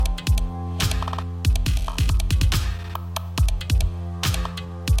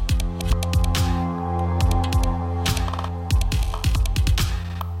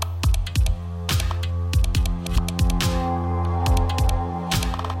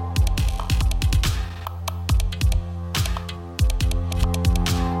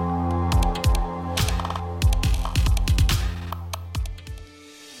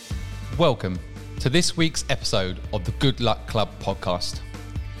welcome to this week's episode of the Good Luck Club podcast.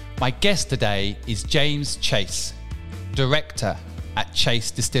 My guest today is James Chase, Director at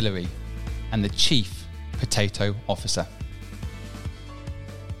Chase Distillery and the Chief Potato Officer.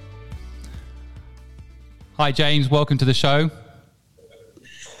 Hi James, welcome to the show.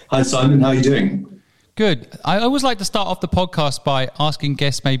 Hi Simon, how are you doing? Good. I always like to start off the podcast by asking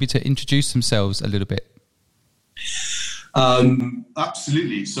guests maybe to introduce themselves a little bit.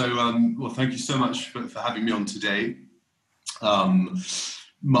 Absolutely. So, well, thank you so much for having me on today.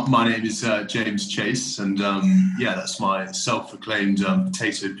 My name is James Chase, and that's my self-proclaimed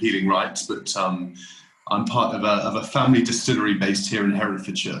potato peeling rights. But I'm part of a family distillery based here in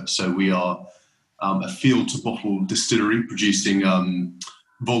Herefordshire. So we are a field-to-bottle distillery producing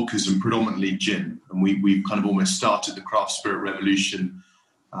vodkas and predominantly gin. And we've kind of almost started the craft spirit revolution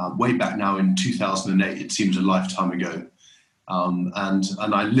way back now in 2008. It seems a lifetime ago. And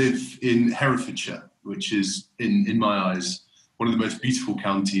I live in Herefordshire, which is, in my eyes, one of the most beautiful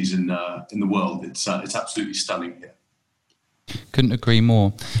counties in the world. It's absolutely stunning here. Couldn't agree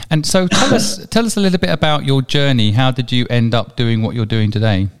more. And so tell us a little bit about your journey. How did you end up doing what you're doing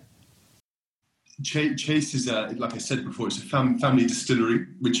today? Chase is, like I said before, it's a family distillery,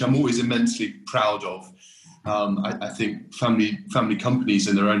 which I'm always immensely proud of. I think family companies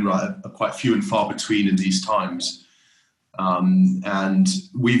in their own right are quite few and far between in these times. And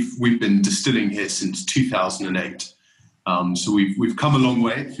we've been distilling here since 2008. So we've come a long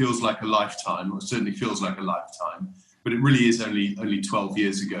way. It feels like a lifetime, or it certainly feels like a lifetime, but it really is only 12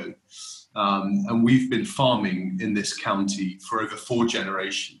 years ago. And we've been farming in this county for over 4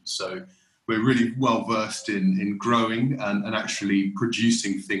 generations. So we're really well versed in growing and actually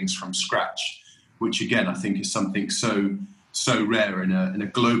producing things from scratch, which again, I think is something so rare in a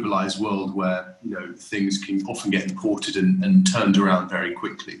globalized world where, things can often get imported and turned around very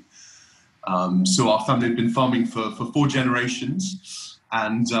quickly. So our family had been farming for 4 generations,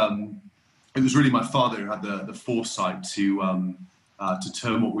 and it was really my father who had the foresight to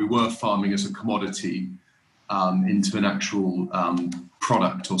turn what we were farming as a commodity into an actual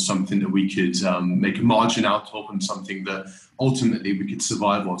product or something that we could make a margin out of, and something that ultimately we could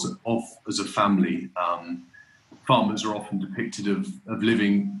survive as a family. Farmers are often depicted of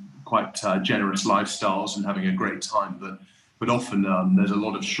living quite generous lifestyles and having a great time, but often there's a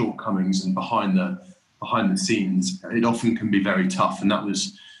lot of shortcomings, and behind the scenes it often can be very tough. And that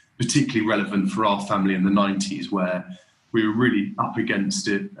was particularly relevant for our family in the 90s, where we were really up against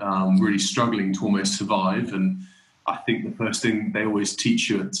it, really struggling to almost survive. And I think the first thing they always teach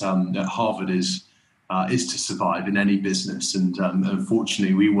you at Harvard is to survive in any business. And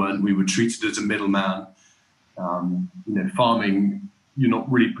unfortunately, we weren't. We were treated as a middleman. Farming, you're not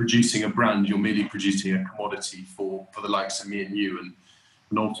really producing a brand, you're merely producing a commodity for the likes of me and you. And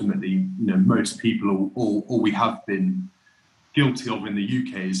ultimately, most people, all we have been guilty of in the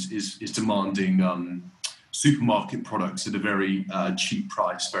UK is demanding supermarket products at a very cheap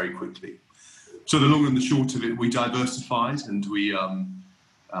price very quickly. So the long and the short of it, we diversified, and we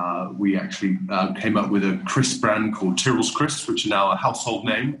actually came up with a crisp brand called Tyrrell's Crisps, which are now a household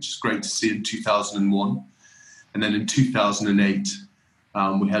name, which is great to see, in 2001. And then in 2008,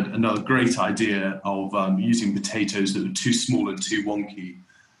 we had another great idea of using potatoes that were too small and too wonky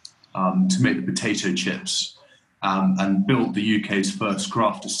to make the potato chips, and built the UK's first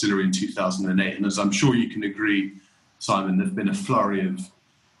craft distillery in 2008. And as I'm sure you can agree, Simon, there's been a flurry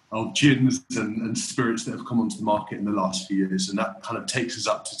of gins and spirits that have come onto the market in the last few years. And that kind of takes us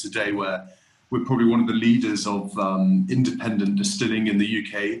up to today, where we're probably one of the leaders of independent distilling in the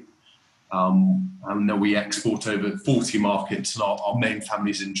UK. And then we export over 40 markets, and our main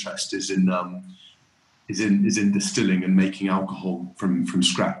family's interest is in distilling and making alcohol from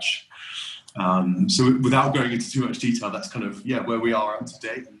scratch. So without going into too much detail, that's kind of where we are at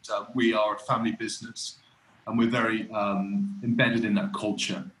today. And we are a family business, and we're very embedded in that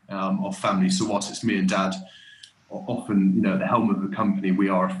culture of family. So whilst it's me and Dad, often at the helm of the company, we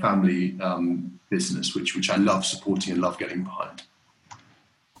are a family business, which I love supporting and love getting behind.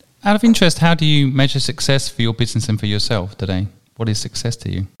 Out of interest, how do you measure success for your business and for yourself today? What is success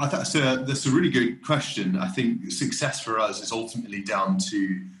to you? I think that's a really good question. I think success for us is ultimately down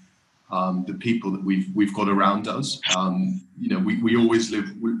to the people that we've got around us. We always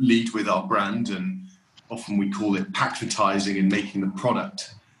lead with our brand, and often we call it packetizing and making the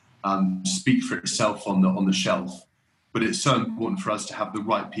product speak for itself on the shelf. But it's so important for us to have the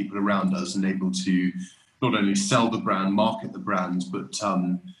right people around us and able to not only sell the brand, market the brand, but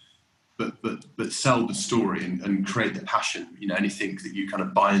sell the story and create the passion. Anything that you kind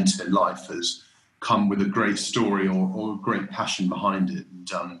of buy into in life has come with a great story or a great passion behind it.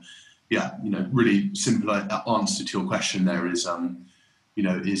 And really simple answer to your question there is,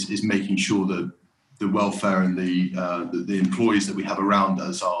 is making sure that the welfare and the employees that we have around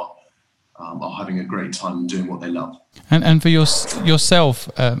us are having a great time and doing what they love. And for yourself,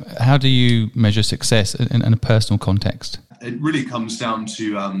 how do you measure success in a personal context? It really comes down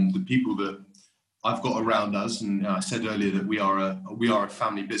to the people that I've got around us, and I said earlier that we are a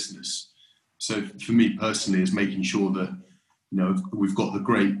family business. So for me personally, is making sure that we've got the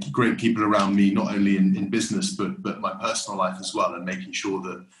great people around me, not only in business but my personal life as well, and making sure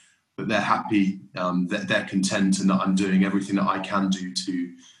that they're happy, that they're content, and that I'm doing everything that I can do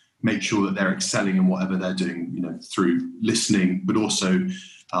to make sure that they're excelling in whatever they're doing. Through listening, but also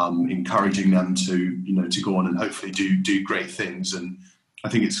encouraging them to go on and hopefully do great things. And I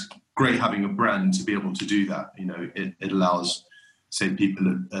think it's great having a brand to be able to do that. It allows, say,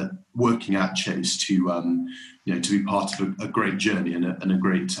 people working at Chase to be part of a great journey and a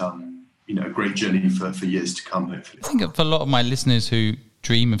great a great journey for years to come, hopefully. I think for a lot of my listeners who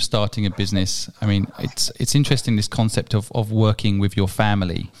dream of starting a business, I mean, it's interesting, this concept of working with your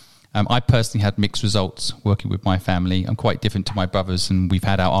family. I personally had mixed results working with my family. I'm quite different to my brothers, and we've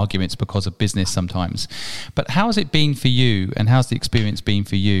had our arguments because of business sometimes. But how has it been for you, and how's the experience been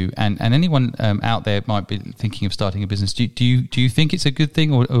for you? And anyone out there might be thinking of starting a business. Do you think it's a good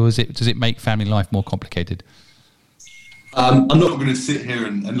thing, or does it make family life more complicated? I'm not going to sit here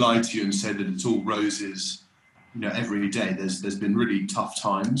and lie to you and say that it's all roses, every day. There's been really tough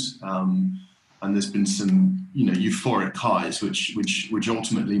times. And there's been some, euphoric highs, which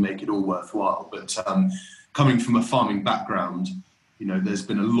ultimately make it all worthwhile. But coming from a farming background, there's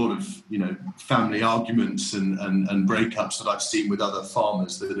been a lot of, family arguments and breakups that I've seen with other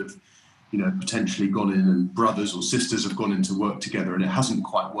farmers that have, potentially gone in, and brothers or sisters have gone in to work together, and it hasn't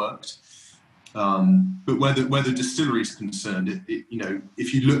quite worked. But where the distillery is concerned,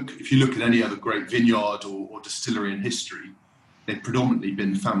 if you look at any other great vineyard or distillery in history, they've predominantly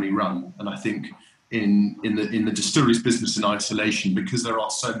been family run. And I think in the distilleries business in isolation, because there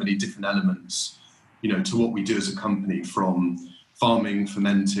are so many different elements, to what we do as a company, from farming,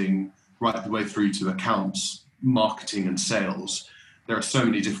 fermenting, right the way through to accounts, marketing and sales, there are so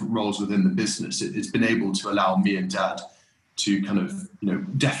many different roles within the business. It's been able to allow me and Dad to kind of,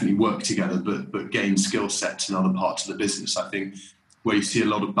 definitely work together, but gain skill sets in other parts of the business. I think where you see a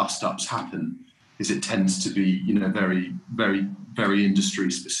lot of bust ups happen is it tends to be, very, very, very industry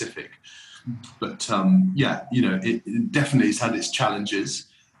specific. But it definitely has had its challenges.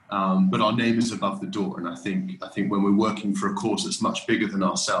 But our name is above the door, and I think when we're working for a cause that's much bigger than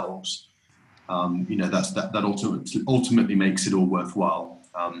ourselves, that ultimately makes it all worthwhile.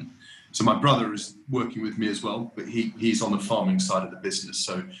 So my brother is working with me as well, but he's on the farming side of the business.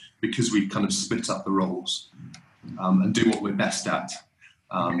 So because we kind of split up the roles and do what we're best at,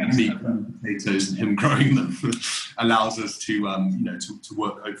 me growing potatoes and him growing them allows us to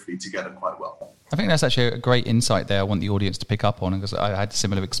work hopefully together quite well. I think that's actually a great insight there. I want the audience to pick up on, because I had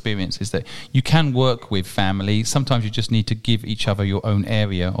similar experiences, that you can work with family. Sometimes you just need to give each other your own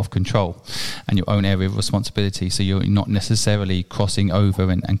area of control and your own area of responsibility, so you're not necessarily crossing over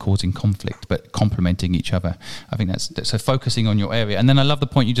and causing conflict, but complementing each other. I think that's so, focusing on your area. And then I love the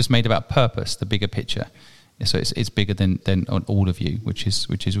point you just made about purpose, the bigger picture. So it's bigger than all of you, which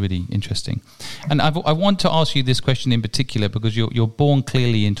is really interesting. And I want to ask you this question in particular because you're born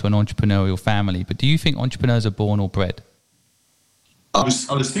clearly into an entrepreneurial family. But do you think entrepreneurs are born or bred? I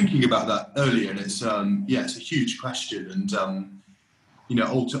was thinking about that earlier, and it's a huge question. And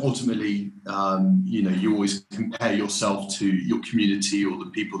ultimately, you always compare yourself to your community or the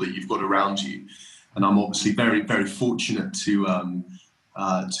people that you've got around you. And I'm obviously very, very fortunate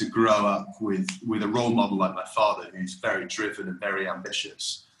to grow up with a role model like my father, who's very driven and very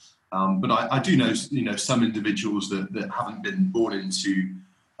ambitious. But I do know, some individuals that haven't been born into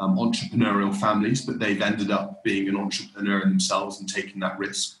entrepreneurial families, but they've ended up being an entrepreneur themselves and taking that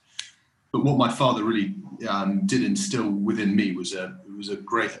risk. But what my father really did instill within me was a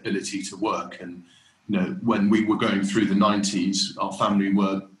great ability to work. And when we were going through the 90s, our family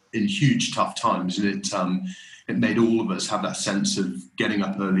were in huge tough times, and it made all of us have that sense of getting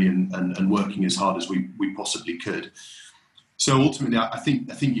up early and working as hard as we possibly could. So ultimately, I think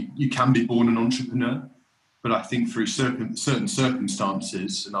you can be born an entrepreneur, but I think through certain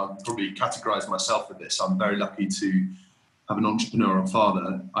circumstances, and I'll probably categorize myself with this, I'm very lucky to have an entrepreneurial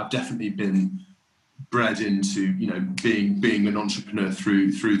father. I've definitely been bred into being an entrepreneur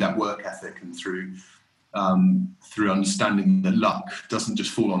through that work ethic and through understanding that luck doesn't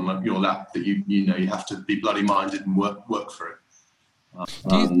just fall on your lap, that you have to be bloody minded and work for it.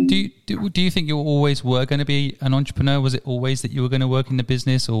 Do you think you always were going to be an entrepreneur? Was it always that you were going to work in the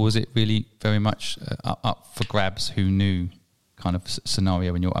business, or was it really very much up for grabs? Who knew kind of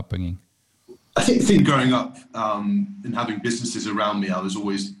scenario in your upbringing? I think growing up and having businesses around me, I was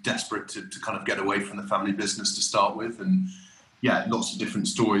always desperate to kind of get away from the family business to start with. And yeah, lots of different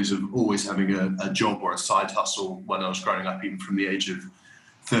stories of always having a job or a side hustle when I was growing up. Even from the age of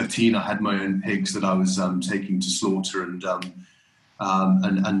 13, I had my own pigs that I was taking to slaughter and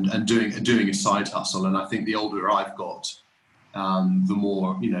doing a side hustle. And I think the older I've got, the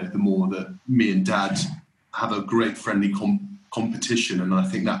more that me and Dad have a great friendly competition. And I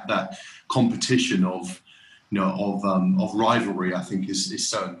think that competition of rivalry, I think is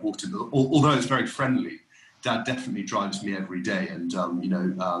so important. Although it's very friendly, Dad definitely drives me every day. And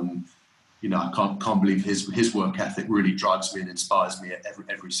I can't believe his work ethic really drives me and inspires me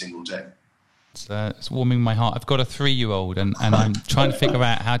every single day. It's warming my heart. I've got a 3-year-old and I'm trying to figure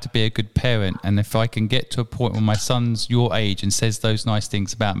out how to be a good parent. And if I can get to a point where my son's your age and says those nice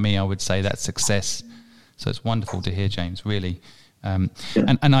things about me, I would say that's success. So it's wonderful to hear, James, really. And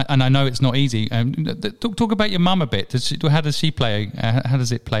I know it's not easy. Talk about your mum a bit. How does she play? How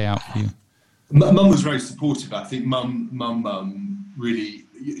does it play out for you? Mum was very supportive. I think mum really,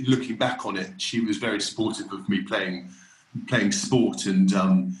 looking back on it, she was very supportive of me playing sport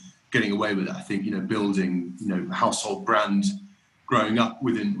and getting away with it. I think, building, household brand, growing up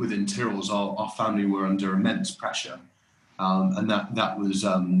within Tyrrell's, our family were under immense pressure. And that was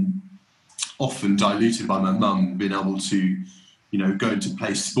often diluted by my mum being able to, go to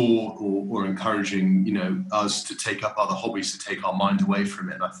play sport or encouraging, us to take up other hobbies, to take our mind away from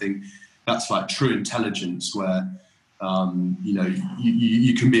it. And I think that's like true intelligence where,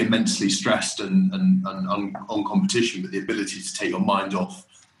 you can be immensely stressed and on competition, but the ability to take your mind off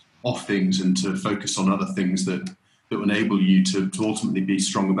things and to focus on other things that enable you to ultimately be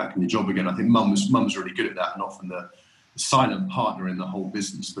stronger back in your job again. I think mum's really good at that, and often the silent partner in the whole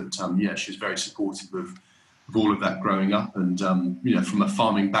business. But she's very supportive of all of that growing up. And from a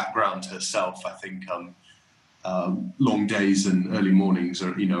farming background herself, I think long days and early mornings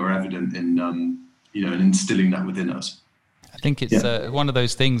are evident in instilling that within us. I think it's one of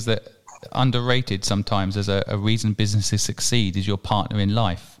those things that underrated sometimes as a reason businesses succeed is your partner in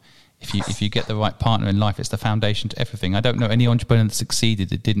life. If you get the right partner in life, it's the foundation to everything. I don't know any entrepreneur that succeeded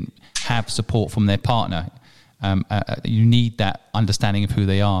that didn't have support from their partner. You need that understanding of who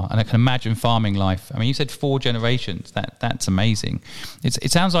they are. And I can imagine farming life. I mean, you said 4 generations. That's amazing.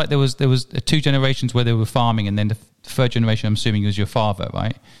 It sounds like there was 2 generations where they were farming, and then the 3rd generation, I'm assuming, was your father,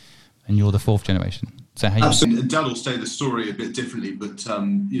 right? And you're the 4th generation. So how absolutely. Dad will say the story a bit differently, but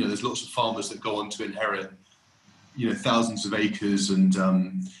there's lots of farmers that go on to inherit thousands of acres and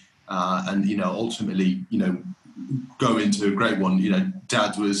ultimately go into a great one.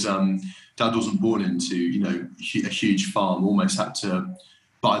 Dad wasn't born into a huge farm. Almost had to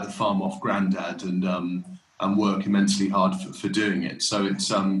buy the farm off Granddad and work immensely hard for doing it. So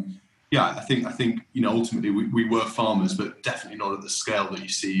it's I think ultimately we were farmers, but definitely not at the scale that you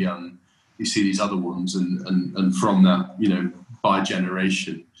see these other ones. And from that by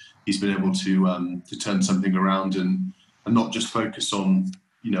generation, he's been able to turn something around and not just focus on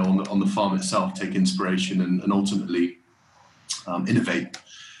on the farm itself, take inspiration and ultimately innovate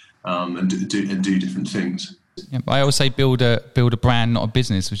and do different things. Yeah, but I always say build a brand, not a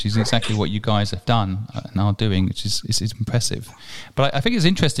business, which is exactly what you guys have done and are doing, which is impressive. But I think it's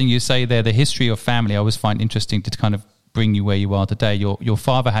interesting you say there the history of family. I always find interesting to kind of bring you where you are today. Your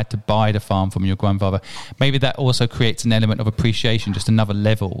father had to buy the farm from your grandfather. Maybe that also creates an element of appreciation, just another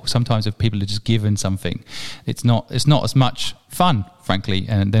level. Sometimes if people are just given something, it's not as much fun, frankly,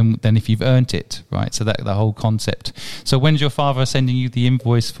 and then if you've earned it, right? So that the whole concept. So when's your father sending you the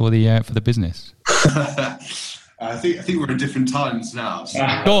invoice for the business? I think we're in different times now. So.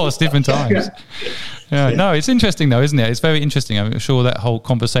 Of course, different times. Yeah, no, it's interesting though, isn't it? It's very interesting. I'm sure that whole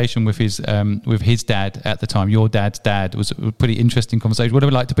conversation with his dad at the time, your dad's dad, was a pretty interesting conversation. What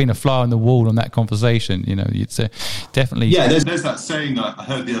would it like to be a fly on the wall on that conversation? It's definitely. Yeah, there's that saying I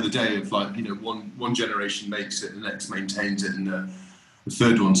heard the other day of one generation makes it, the next maintains it, and the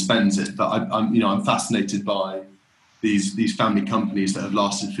third one spends it. But I'm fascinated by these family companies that have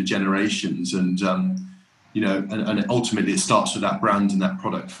lasted for generations and. And ultimately it starts with that brand and that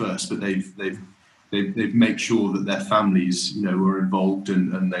product first, but they've made sure that their families, were involved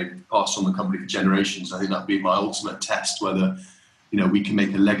and they passed on the company for generations. I think that'd be my ultimate test, whether, we can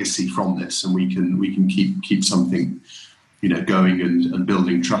make a legacy from this and we can keep something, going and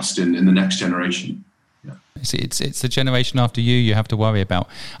building trust in the next generation. Yeah. It's the generation after you have to worry about.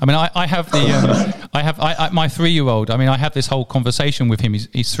 I mean, I have the my 3-year-old. I mean, I have this whole conversation with him.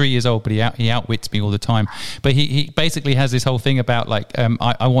 He's 3 years old, but he outwits me all the time. But he basically has this whole thing about like,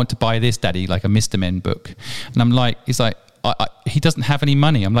 I want to buy this, Daddy, like a Mr. Men book, and I'm like, he's like, he doesn't have any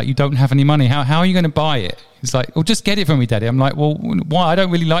money. I'm like, you don't have any money. How are you going to buy it? He's like, well, just get it from me, Daddy. I'm like, well, why? I don't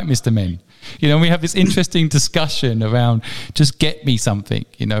really like Mr. Men. You know, we have this interesting discussion around just get me something,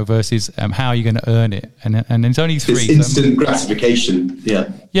 you know, versus how are you going to earn it? And it's only 3. It's instant gratification. Yeah.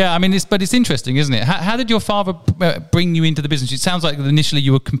 Yeah. I mean, it's interesting, isn't it? How did your father bring you into the business? It sounds like initially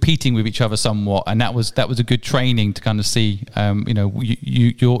you were competing with each other somewhat, and that was a good training to kind of see, you know,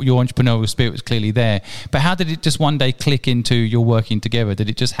 your entrepreneurial spirit was clearly there. But how did it just one day click into your working together? Did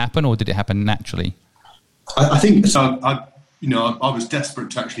it just happen, or did it happen naturally? I think so. I was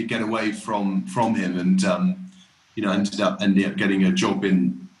desperate to actually get away from him, and ended up getting a job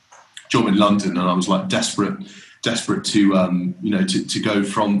in London, and I was like desperate to go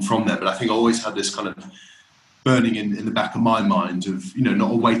from there. But I think I always had this kind of burning in the back of my mind of, you know,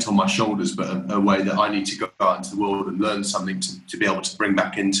 not a weight on my shoulders, but a way that I need to go out into the world and learn something to be able to bring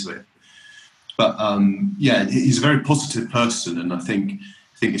back into it. But he's a very positive person, and I think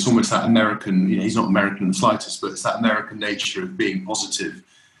it's almost that American, you know, he's not American in the slightest, but it's that American nature of being positive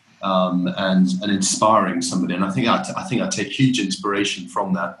and inspiring somebody. And I think I take huge inspiration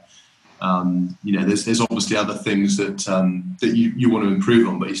from that. You know, there's obviously other things that you want to improve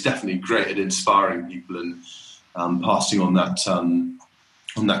on, but he's definitely great at inspiring people and passing on that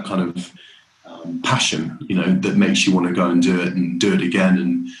kind of passion, you know, that makes you want to go and do it again.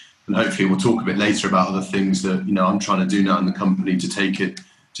 And hopefully we'll talk a bit later about other things that, you know, I'm trying to do now in the company to take it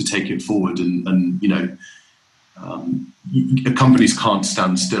forward. And you know, companies can't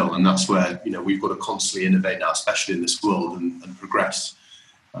stand still, and that's where, you know, we've got to constantly innovate now, especially in this world, and progress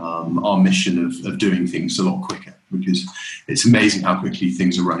our mission of doing things a lot quicker, because it's amazing how quickly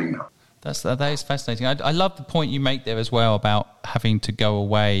things are running now. That is fascinating. I love the point you make there as well about having to go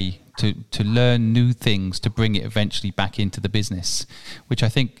away to learn new things to bring it eventually back into the business, which I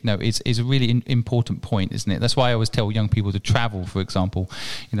think, you know, is a really important point, isn't it? That's why I always tell young people to travel, for example,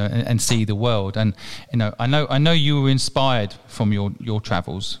 you know, and see the world. And, you know, I know you were inspired from your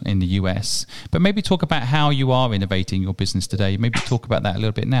travels in the US, but maybe talk about how you are innovating your business today. Maybe talk about that a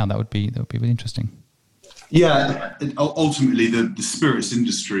little bit now. That would be really interesting. Yeah, ultimately the spirits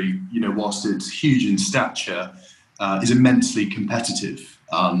industry, you know, whilst it's huge in stature, is immensely competitive.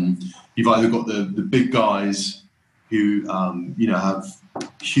 You've either got the big guys who, you know, have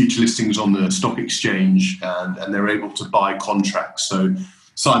huge listings on the stock exchange and they're able to buy contracts. So,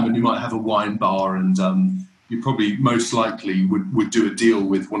 Simon, you might have a wine bar, and you probably most likely would do a deal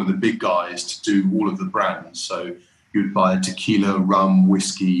with one of the big guys to do all of the brands. So you'd buy a tequila, rum,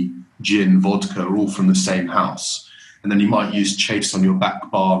 whiskey, gin, vodka, all from the same house. And then you might use Chase on your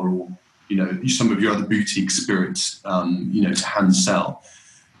back bar, or, you know, some of your other boutique spirits, you know, to hand sell.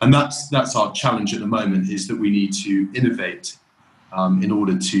 And that's our challenge at the moment, is that we need to innovate in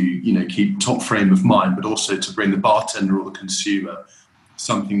order to, you know, keep top frame of mind, but also to bring the bartender or the consumer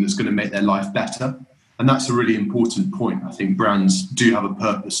something that's going to make their life better. And that's a really important point. I think brands do have a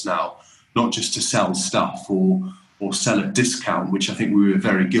purpose now, not just to sell stuff or sell at discount, which I think we were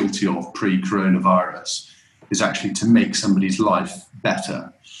very guilty of pre-coronavirus, is actually to make somebody's life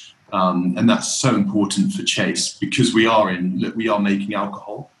better. And that's so important for Chase, because we are making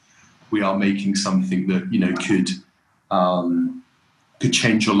alcohol. We are making something that, you know, could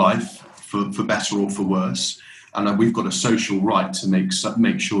change your life for better or for worse. And we've got a social right to make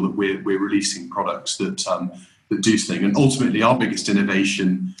sure that we're releasing products that do things. And ultimately, our biggest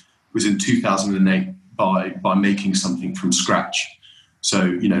innovation was in 2008 by making something from scratch. So,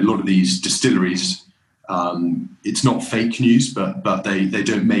 you know, a lot of these distilleries, it's not fake news, but they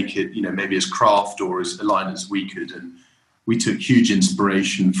don't make it, you know, maybe as craft or as aligned as we could. And we took huge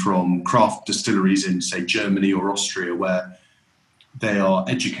inspiration from craft distilleries in, say, Germany or Austria, where they are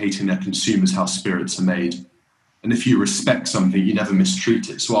educating their consumers how spirits are made. And if you respect something, you never mistreat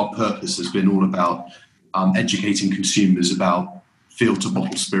it. So our purpose has been all about educating consumers about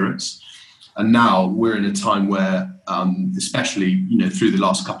field-to-bottle spirits. And now we're in a time where, especially, you know, through the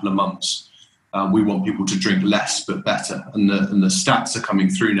last couple of months, we want people to drink less but better. And the stats are coming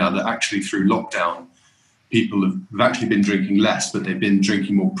through now that actually through lockdown, people have actually been drinking less, but they've been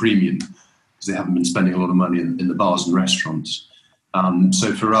drinking more premium because they haven't been spending a lot of money in the bars and restaurants.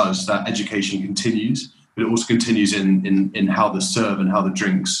 So for us, that education continues, but it also continues in how the serve and how the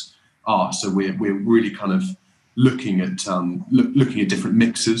drinks are. So we're really kind of looking at different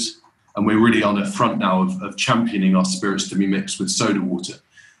mixes, and we're really on the front now of championing our spirits to be mixed with soda water.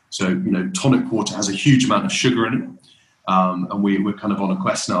 So, tonic water has a huge amount of sugar in it. And we're kind of on a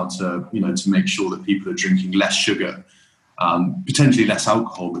quest now to make sure that people are drinking less sugar, potentially less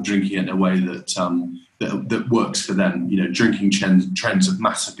alcohol, but drinking it in a way that works for them. Drinking trends have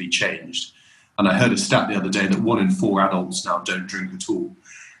massively changed. And I heard a stat the other day that 1 in 4 adults now don't drink at all.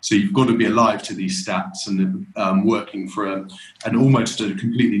 So you've got to be alive to these stats and working for an almost a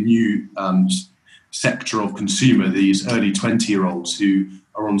completely new sector of consumer, these early 20-year-olds who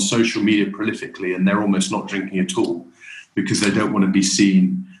are on social media prolifically, and they're almost not drinking at all because they don't want to be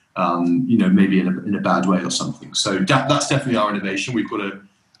seen, maybe in a bad way or something. So that's definitely our innovation. We've got to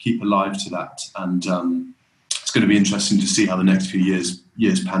keep alive to that, and it's going to be interesting to see how the next few years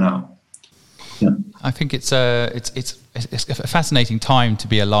pan out. Yeah. I think it's a fascinating time to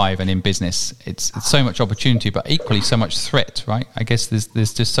be alive and in business. It's so much opportunity, but equally so much threat, right? I guess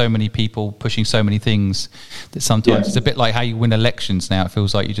there's just so many people pushing so many things that sometimes it's a bit like how you win elections now. It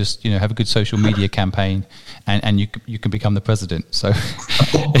feels like you just have a good social media campaign and you can become the president. So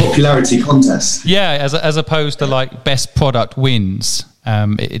popularity contest. Yeah, as opposed to like best product wins.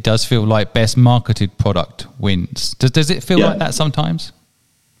 It does feel like best marketed product wins. Does it feel like that sometimes?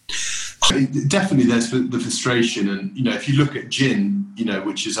 Definitely, there's the frustration, and if you look at gin,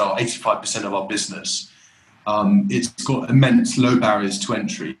 which is our 85% of our business, it's got immense low barriers to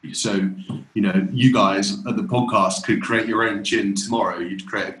entry. So, you guys at the podcast could create your own gin tomorrow. You'd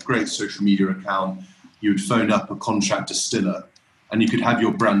create a great social media account. You would phone up a contract distiller, and you could have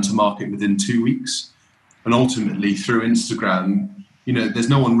your brand to market within 2 weeks. And ultimately, through Instagram, there's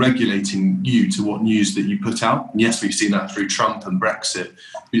no one regulating you to what news that you put out. And yes, we've seen that through Trump and Brexit,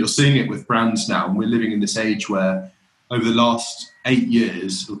 but you're seeing it with brands now. And we're living in this age where over the last 8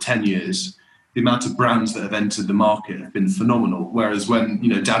 years or 10 years, the amount of brands that have entered the market have been phenomenal. Whereas when,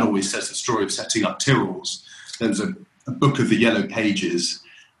 Dad always says the story of setting up Tyrrell's, there was a book of the yellow pages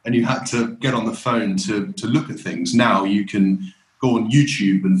and you had to get on the phone to look at things. Now you can go on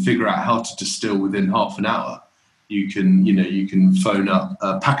YouTube and figure out how to distill within half an hour. You can phone up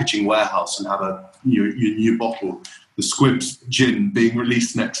a packaging warehouse and have your new bottle, the Squibs gin being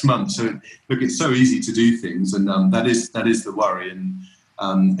released next month. So look, it's so easy to do things, and that is the worry. And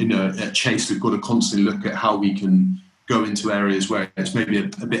at Chase, we've got to constantly look at how we can go into areas where it's maybe a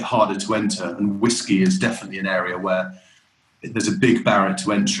bit harder to enter. And whiskey is definitely an area where there's a big barrier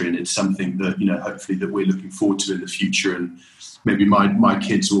to entry, and it's something that hopefully that we're looking forward to in the future. And maybe my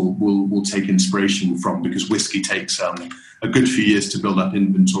kids will take inspiration from, because whiskey takes a good few years to build up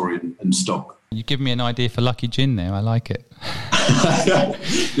inventory and stock. You give me an idea for Lucky Gin there. I like it.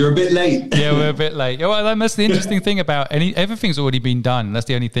 You're a bit late. Yeah, we're a bit late. Yeah, well, that's the interesting thing about everything's already been done. That's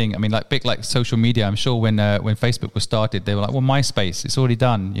the only thing. I mean, like social media. I'm sure when Facebook was started, they were like, well, MySpace, it's already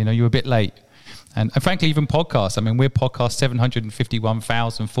done. You're a bit late. And frankly, even podcasts. I mean, we're podcast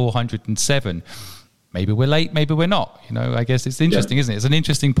 751,407. Maybe we're late, maybe we're not. I guess it's interesting, isn't it? It's an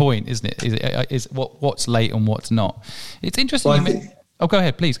interesting point, isn't it? Is what's late and what's not. It's interesting. Well, go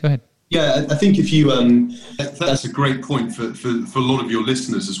ahead, please. Go ahead. Yeah, I think if you, that's a great point for a lot of your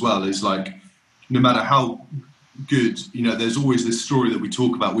listeners as well. Is like, no matter how good, there's always this story that we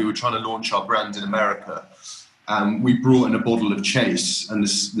talk about. We were trying to launch our brand in America. We brought in a bottle of Chase, and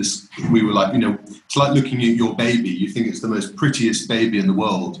this we were like, it's like looking at your baby. You think it's the most prettiest baby in the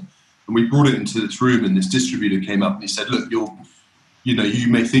world. And we brought it into this room, and this distributor came up and he said, look, you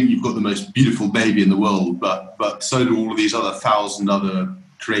may think you've got the most beautiful baby in the world, but so do all of these other 1,000 other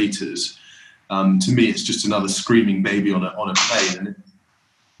creators. To me, it's just another screaming baby on a plane.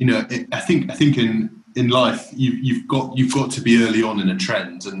 And I think in life you've got to be early on in a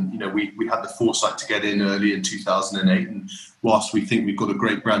trend. And we had the foresight to get in early in 2008. And whilst we think we've got a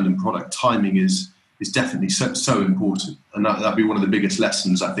great brand and product, timing is definitely so important. And that'd be one of the biggest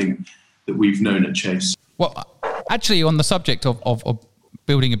lessons I think that we've known at Chase. Well, actually, on the subject of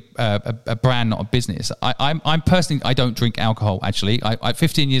building a brand, not a business, I'm personally, I don't drink alcohol, actually. At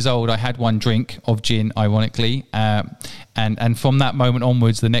 15 years old, I had one drink of gin, ironically. And from that moment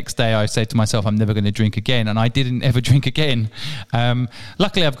onwards, the next day I said to myself, I'm never going to drink again. And I didn't ever drink again.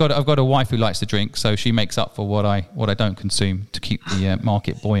 Luckily, I've got a wife who likes to drink, so she makes up for what I don't consume to keep the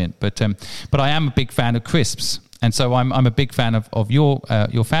market buoyant. But I am a big fan of crisps. And so I'm a big fan of your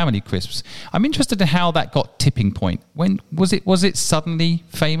family crisps. I'm interested in how that got tipping point. When was it suddenly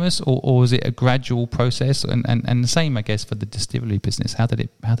famous, or was it a gradual process? And the same, I guess, for the distillery business. How did it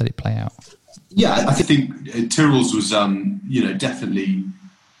play out? Yeah, I think Tyrrell's was definitely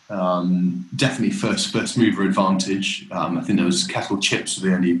first mover advantage. I think there was Kettle Chips were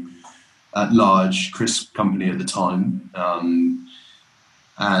the only large crisp company at the time,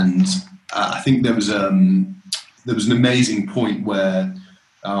 and I think there was an amazing point where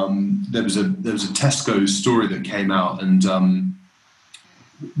there was a Tesco's story that came out, and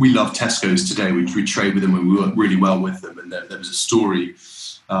we love Tesco's today. We trade with them and we work really well with them. And there was a story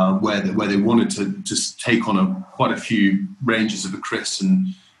where they wanted to just take on quite a few ranges of a crisp,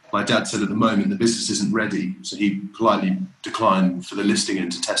 and my dad said at the moment the business isn't ready, so he politely declined for the listing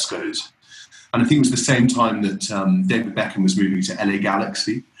into Tesco's. And I think it was the same time that David Beckham was moving to LA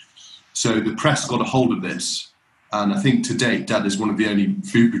Galaxy. So the press got a hold of this, and I think to date, Dad is one of the only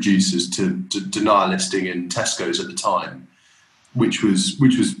food producers to deny a listing in Tesco's at the time, which was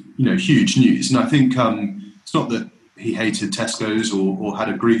huge news. And I think it's not that he hated Tesco's or had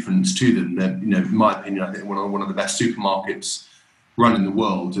a grievance to them. They're, in my opinion, I think one of the best supermarkets run in the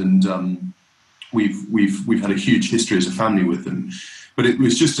world, and we've had a huge history as a family with them. But it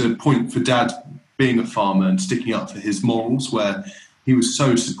was just a point for Dad being a farmer and sticking up for his morals, where he was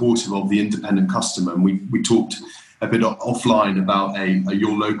so supportive of the independent customer. And we talked a bit offline about a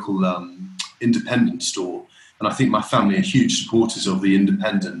your local independent store. And I think my family are huge supporters of the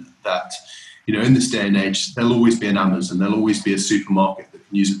independent, that, in this day and age, there'll always be an Amazon, there'll always be a supermarket that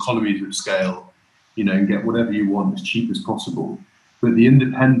can use economies of scale, and get whatever you want as cheap as possible. But the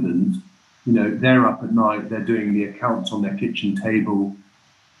independent, they're up at night, they're doing the accounts on their kitchen table.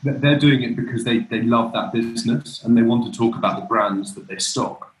 They're doing it because they love that business and they want to talk about the brands that they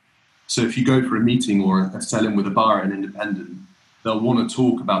stock. So if you go for a meeting or a sell-in with a buyer at an independent, they'll want to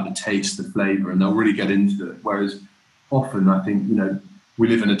talk about the taste, the flavour, and they'll really get into it. Whereas often, I think, we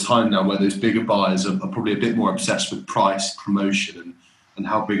live in a time now where those bigger buyers are probably a bit more obsessed with price, promotion, and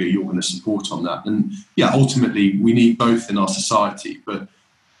how big are you going to support on that. And yeah, ultimately, we need both in our society. But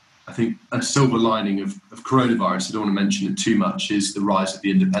I think a silver lining of coronavirus, I don't want to mention it too much, is the rise of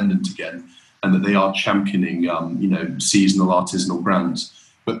the independent again, and that they are championing, seasonal, artisanal brands.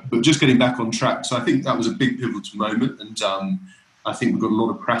 But just getting back on track, so I think that was a big pivotal moment, and I think we got a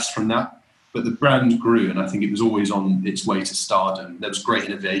lot of press from that. But the brand grew, and I think it was always on its way to stardom. There was great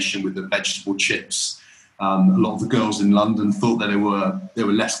innovation with the vegetable chips. A lot of the girls in London thought that there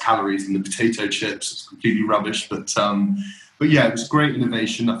were less calories in the potato chips. It's completely rubbish, but yeah, it was great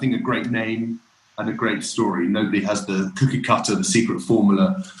innovation. I think a great name and a great story. Nobody has the cookie cutter, the secret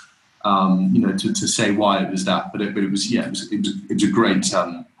formula, to say why it was that. But it was a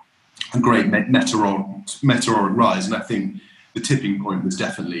great meteoric rise, and I think the tipping point was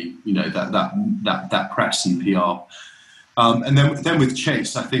definitely, that press and PR. And then with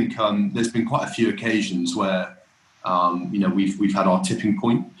Chase, I think there's been quite a few occasions where, we've had our tipping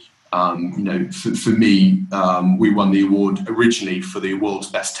point. For me, we won the award originally for the world's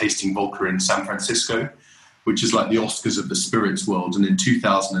best tasting vodka in San Francisco, which is like the Oscars of the spirits world. And in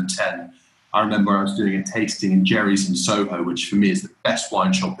 2010, I remember I was doing a tasting in Jerry's in Soho, which for me is the best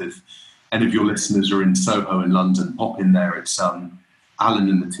wine shop. If any of your listeners are in Soho in London, pop in there. It's Alan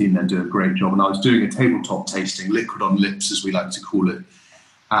and the team there do a great job. And I was doing a tabletop tasting, liquid on lips, as we like to call it.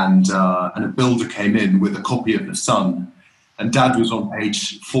 And a builder came in with a copy of The Sun. And Dad was on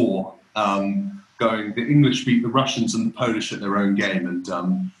page 4, going, the English beat the Russians and the Polish at their own game.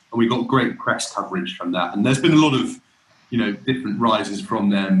 And we got great press coverage from that. And there's been a lot of, different rises from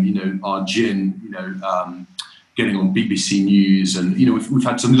them. Our gin, getting on BBC News. And, we've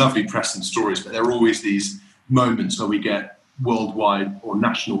had some lovely press and stories, but there are always these moments where we get worldwide or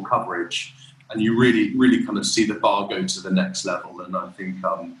national coverage, and you really, really kind of see the bar go to the next level. And I think,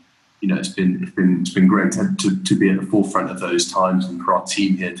 it's been great to be at the forefront of those times, and for our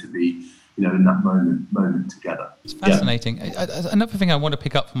team here to be, in that moment together. It's fascinating. Yeah. Another thing I want to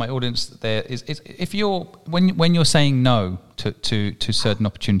pick up for my audience there is if you're when you're saying no to certain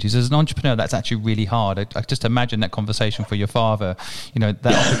opportunities as an entrepreneur, that's actually really hard. I just imagine that conversation for your father.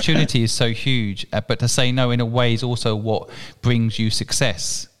 That opportunity is so huge, but to say no in a way is also what brings you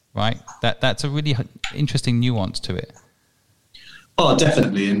success, right? That's a really interesting nuance to it. Oh,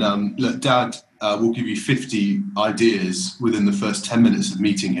 definitely. And look, Dad will give you 50 ideas within the first 10 minutes of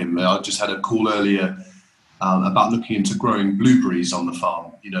meeting him. I just had a call earlier about looking into growing blueberries on the farm.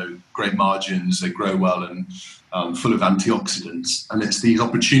 Great margins, they grow well and full of antioxidants. And it's these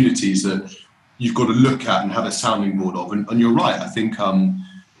opportunities that you've got to look at and have a sounding board of. And you're right, I think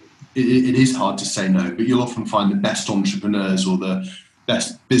it is hard to say no, but you'll often find the best entrepreneurs or the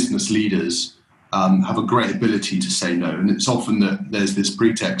best business leaders have a great ability to say no. And it's often that there's this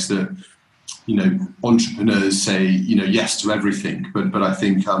pretext that, entrepreneurs say, yes to everything. But I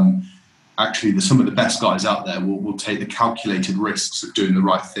think actually some of the best guys out there will take the calculated risks of doing the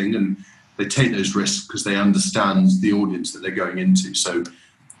right thing. And they take those risks because they understand the audience that they're going into. So,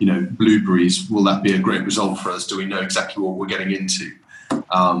 blueberries, will that be a great result for us? Do we know exactly what we're getting into?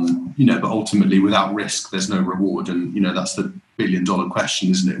 But ultimately, without risk, there's no reward, and that's the billion-dollar question,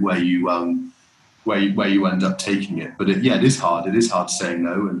 isn't it? Where you end up taking it. But it is hard. It is hard saying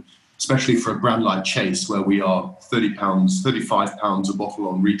no, and especially for a brand like Chase, where we are £30, £35 a bottle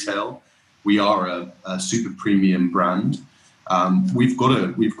on retail. We are a super premium brand. We've got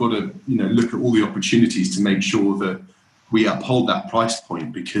to look at all the opportunities to make sure that we uphold that price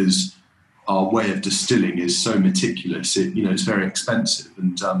point, because our way of distilling is so meticulous. It's very expensive,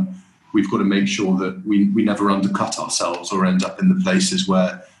 and we've got to make sure that we never undercut ourselves or end up in the places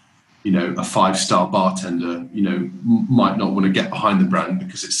where a 5-star bartender might not want to get behind the brand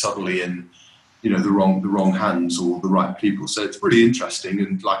because it's suddenly in the wrong hands or the right people. So it's really interesting,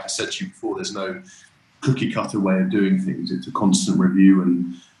 and like I said to you before, there's no cookie cutter way of doing things. It's a constant review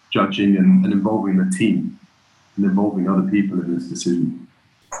and judging and involving the team and involving other people in this decision.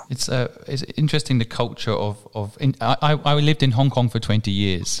 It's interesting, the culture I lived in Hong Kong for 20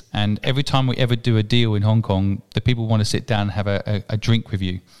 years, and every time we ever do a deal in Hong Kong, the people want to sit down and have a drink with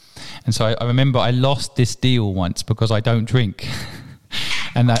you. And so I remember I lost this deal once because I don't drink.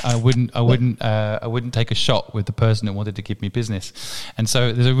 And I wouldn't take a shot with the person that wanted to give me business, and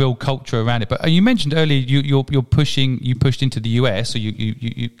so there's a real culture around it. But you mentioned earlier you pushed into the US, or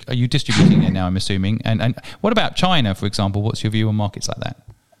are you distributing it now? I'm assuming. And what about China, for example? What's your view on markets like that?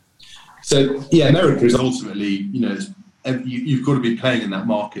 So America is ultimately you've got to be playing in that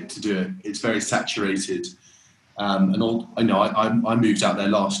market to do it. It's very saturated, I moved out there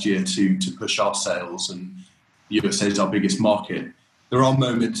last year to push our sales, and the USA is our biggest market. There are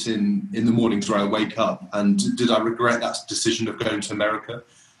moments in the mornings where I wake up and did I regret that decision of going to America?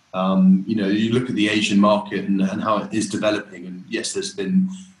 You look at the Asian market and how it is developing, and yes, there's been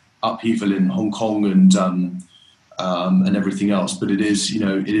upheaval in Hong Kong and everything else, but it is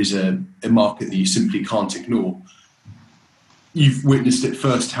a market that you simply can't ignore. You've witnessed it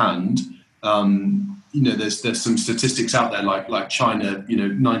firsthand. There's some statistics out there like China.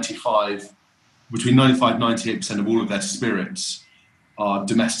 Between 95 and 98% of all of their spirits are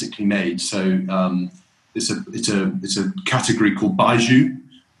domestically made. So it's a category called Baijiu,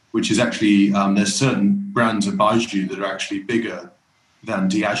 which is actually there's certain brands of Baijiu that are actually bigger than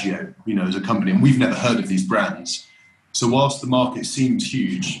Diageo, as a company, and we've never heard of these brands. So whilst the market seems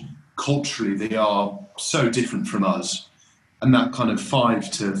huge, culturally they are so different from us, and that kind of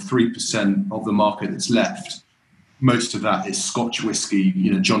 5 to 3% of the market that's left, most of that is Scotch whiskey.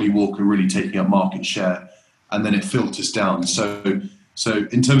 Johnny Walker really taking up market share, and then it filters down. So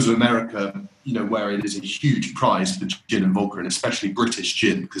in terms of America, where it is a huge prize for gin and vodka, and especially British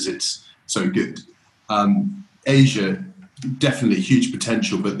gin because it's so good. Asia, definitely huge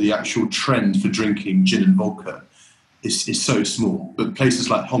potential, but the actual trend for drinking gin and vodka is so small. But places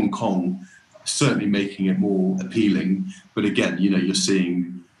like Hong Kong are certainly making it more appealing. But again, you're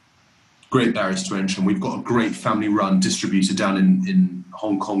seeing great barriers to entry. And we've got a great family-run distributor down in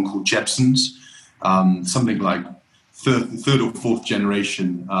Hong Kong called Jebson's, something like third or fourth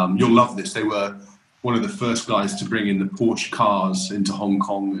generation. You'll love this. They were one of the first guys to bring in the Porsche cars into Hong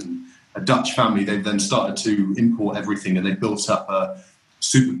Kong, and a Dutch family. They've then started to import everything, and they built up a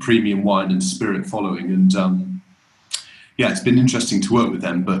super premium wine and spirit following. And it's been interesting to work with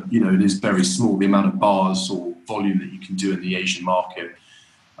them, but it is very small. The amount of bars or volume that you can do in the Asian market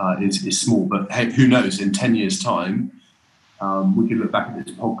is small. But hey, who knows? In 10 years' time, we could look back at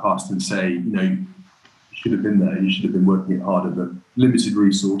this podcast and say, you should have been there. You should have been working it harder, but limited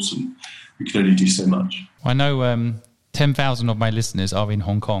resource, and we can only do so much. I know 10,000 of my listeners are in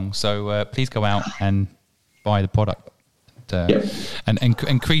Hong Kong, so please go out and buy the product. And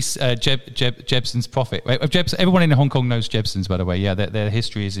increase Jebson's profit. Everyone in Hong Kong knows Jebson's, by the way. Yeah, their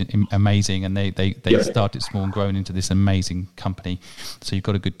history is amazing, and they started small and grown into this amazing company. So you've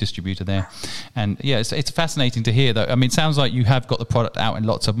got a good distributor there, and it's fascinating to hear. Though, I mean, it sounds like you have got the product out in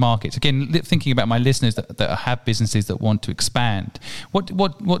lots of markets. Again, thinking about my listeners that have businesses that want to expand,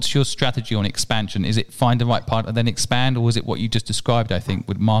 what's your strategy on expansion? Is it find the right partner and then expand, or is it what you just described? I think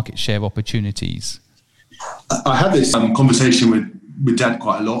with market share opportunities. I have this conversation with Dad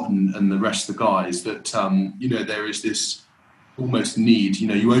quite a lot and the rest of the guys that, there is this almost need.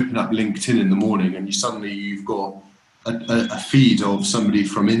 You open up LinkedIn in the morning and you've got a feed of somebody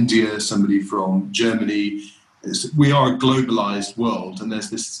from India, somebody from Germany. We are a globalized world, and there's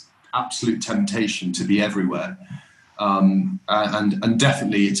this absolute temptation to be everywhere. And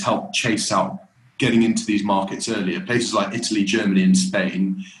definitely it's helped chase out getting into these markets earlier. Places like Italy, Germany and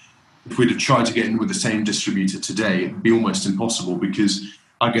Spain, if we'd have tried to get in with the same distributor today, it'd be almost impossible, because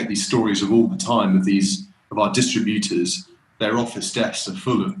I get these stories of all the time of our distributors their office desks are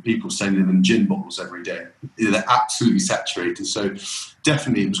full of people sending them gin bottles every day. They're absolutely saturated. So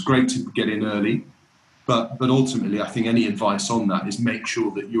definitely it was great to get in early. But ultimately, I think any advice on that is make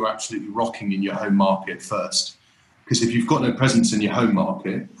sure that you're absolutely rocking in your home market first. Because if you've got no presence in your home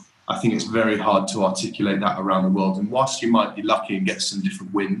market, I think it's very hard to articulate that around the world. And whilst you might be lucky and get some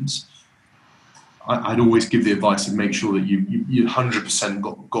different wins, I'd always give the advice of make sure that you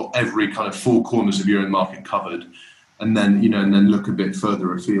 100% got every kind of four corners of your own market covered, and then look a bit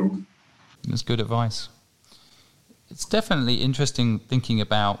further afield. That's good advice. It's definitely interesting thinking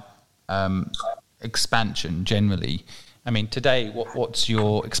about expansion generally. I mean, today, what's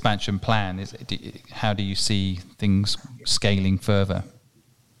your expansion plan? How do you see things scaling further?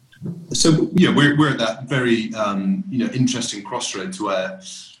 So yeah, we're at that very interesting crossroads where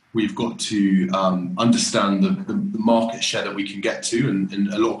we've got to understand the market share that we can get to,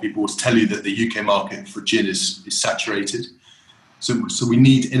 and a lot of people will tell you that the UK market for gin is saturated. So we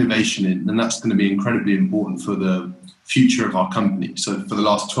need innovation in, and that's going to be incredibly important for the future of our company. So for the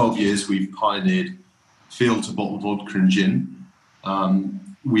last 12 years, we've pioneered field to bottle vodka and gin.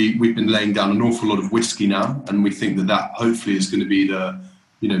 We've been laying down an awful lot of whiskey now, and we think that hopefully is going to be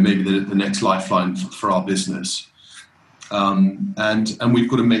maybe the next lifeline for our business. And we've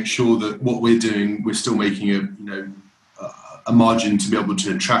got to make sure that what we're doing, we're still making a margin to be able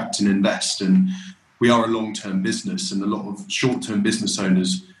to attract and invest. And we are a long-term business, and a lot of short-term business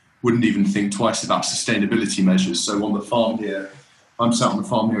owners wouldn't even think twice about sustainability measures. So on the farm here, I'm sat on the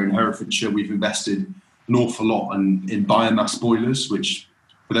farm here in Herefordshire, we've invested an awful lot in biomass boilers, which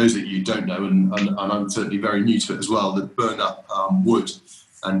for those of you who don't know, and I'm certainly very new to it as well, that burn up wood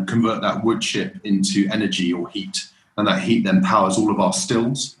and convert that wood chip into energy or heat. And that heat then powers all of our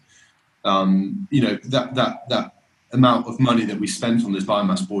stills. That amount of money that we spent on those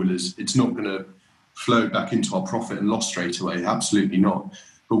biomass boilers, it's not going to flow back into our profit and loss straight away. Absolutely not.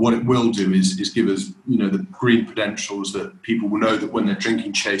 But what it will do is give us, the green credentials that people will know that when they're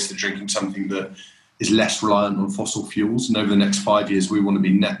drinking Chase, they're drinking something that is less reliant on fossil fuels. And over the next 5 years, we want to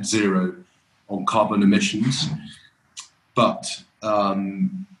be net zero on carbon emissions. But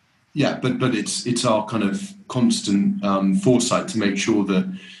it's our kind of constant foresight to make sure that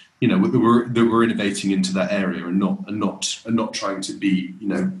we're innovating into that area and not trying to be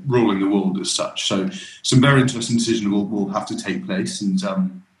ruling the world as such. So some very interesting decisions will have to take place, and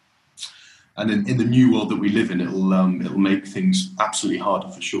in the new world that we live in, it'll make things absolutely harder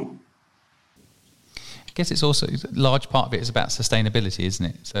for sure. I guess it's also a large part of it is about sustainability, isn't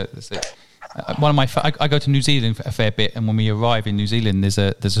it? So I go to New Zealand a fair bit, and when we arrive in New Zealand, there's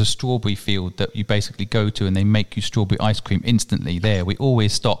a strawberry field that you basically go to, and they make you strawberry ice cream instantly there. We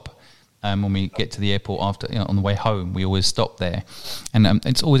always stop when we get to the airport after on the way home. We always stop there, and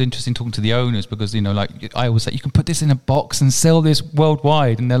it's always interesting talking to the owners because I always say you can put this in a box and sell this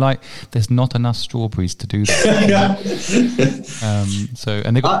worldwide, and they're like, there's not enough strawberries to do that.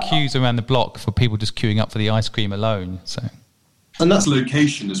 And they've got queues around the block for people just queuing up for the ice cream alone. So. And that's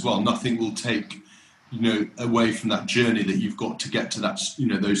location as well. Nothing will take, away from that journey that you've got to get to that,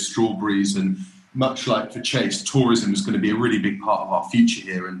 those strawberries. And much like for Chase, tourism is going to be a really big part of our future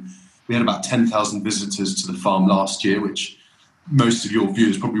here. And we had about 10,000 visitors to the farm last year, which most of your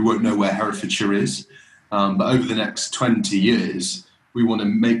viewers probably won't know where Herefordshire is. But over the next 20 years, we want to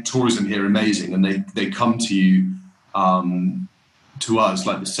make tourism here amazing. And they come to you, to us,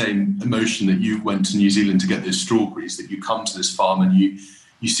 like the same emotion that you went to New Zealand to get those strawberries, that you come to this farm and you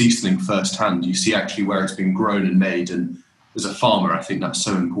see something firsthand. You see actually where it's been grown and made. And as a farmer, I think that's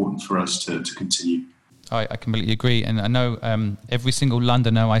so important for us to continue. I completely agree. And I know every single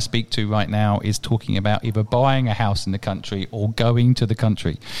Londoner I speak to right now is talking about either buying a house in the country or going to the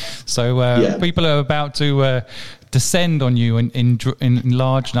country. So people are about to descend on you in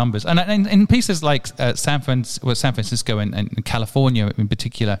large numbers. And in places like San Francisco and California in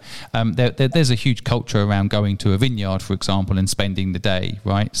particular, there's a huge culture around going to a vineyard, for example, and spending the day,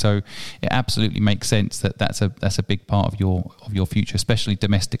 right? So it absolutely makes sense that's a big part of your future, especially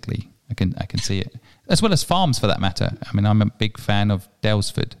domestically. I can see it, as well as farms for that matter. I mean, I'm a big fan of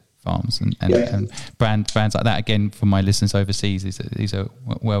Daylesford farms and brands like that. Again, for my listeners overseas, these are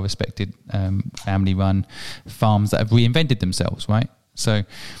well-respected family-run farms that have reinvented themselves, right? So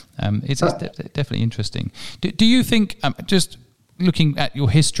it's definitely interesting. Do you think, just looking at your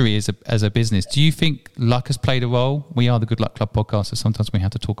history as a business, do you think luck has played a role? We are the Good Luck Club podcast, so sometimes we have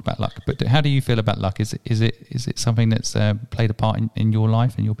to talk about luck. But how do you feel about luck? Is it something that's played a part in your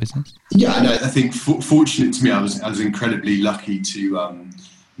life and your business? Yeah, I think fortunate to me, I was incredibly lucky to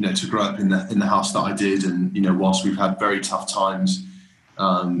grow up in the house that I did, and whilst we've had very tough times,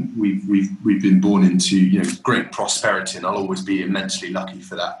 We've been born into great prosperity, and I'll always be immensely lucky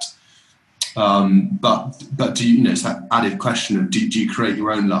for that. But do it's that added question of do you create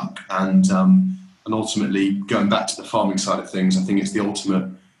your own luck? And ultimately, going back to the farming side of things, I think it's the ultimate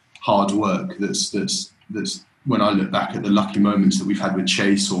hard work. That's when I look back at the lucky moments that we've had with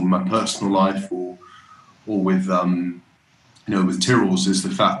Chase, or my personal life, or with with Tyrrell's, is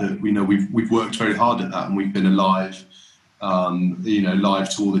the fact that we've worked very hard at that, and we've been alive. Live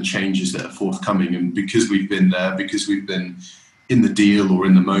to all the changes that are forthcoming, and because we've been there, because we've been in the deal or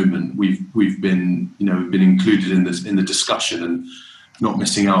in the moment, we've been included in the discussion and not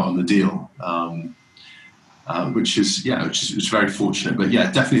missing out on the deal, which is very fortunate. But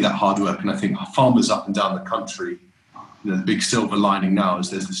yeah, definitely that hard work, and I think farmers up and down the country, the big silver lining now is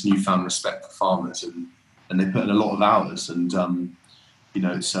there's this newfound respect for farmers, and they put in a lot of hours, and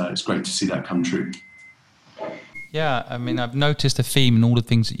it's great to see that come true. Yeah, I mean, I've noticed a theme in all the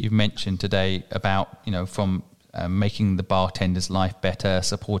things that you've mentioned today about, from making the bartender's life better,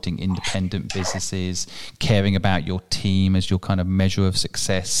 supporting independent businesses, caring about your team as your kind of measure of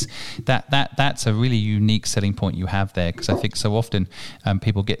success. That's a really unique selling point you have there, because I think so often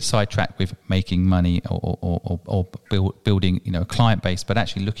people get sidetracked with making money or building a client base, but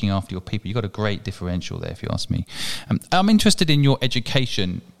actually looking after your people. You've got a great differential there, if you ask me. I'm interested in your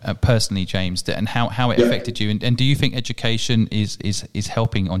education personally, James, and how it affected you. And do you think education is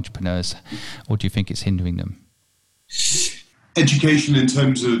helping entrepreneurs, or do you think it's hindering them? Education in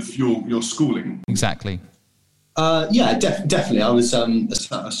terms of your schooling? Exactly. Definitely. I was chatting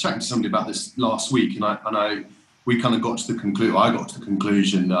to somebody about this last week, and we kind of got to the conclusion. I got to the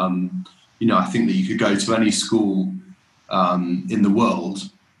conclusion. I think that you could go to any school in the world,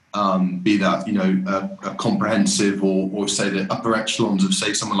 be that a comprehensive or say the upper echelons of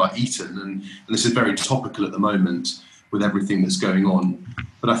say someone like Eton, and this is very topical at the moment with everything that's going on.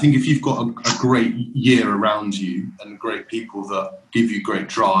 But I think if you've got a great year around you and great people that give you great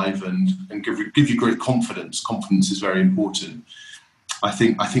drive and give you great confidence is very important. I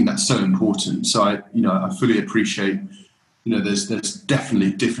think that's so important. So I fully appreciate, there's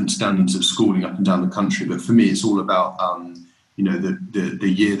definitely different standards of schooling up and down the country. But for me, it's all about,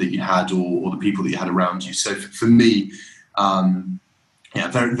 the year that you had or the people that you had around you. So for me,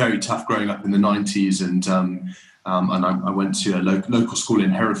 very, very tough growing up in the 90s, and I went to a local school in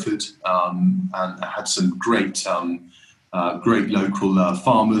Hereford, and I had some great local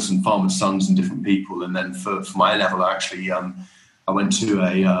farmers and farmers' sons and different people. And then for my A-level, I went to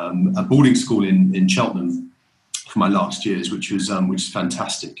a boarding school in Cheltenham for my last years, which is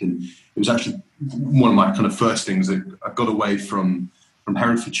fantastic. And it was actually one of my kind of first things that I got away from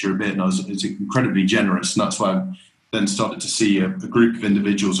Herefordshire a bit, and I was incredibly generous, and that's why I then started to see a group of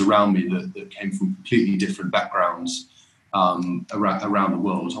individuals around me that came from completely different backgrounds around the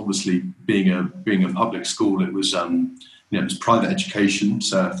world. Obviously, being a public school, it was it was private education,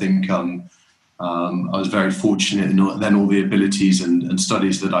 so I think I was very fortunate in then all the abilities and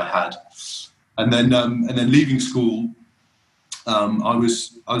studies that I had, and then leaving school, I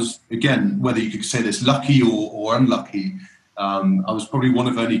was again, whether you could say this lucky or unlucky. I was probably one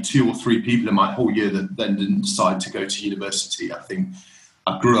of only 2 or 3 people in my whole year that then didn't decide to go to university. I think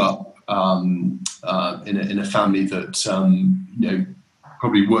I grew up in a family that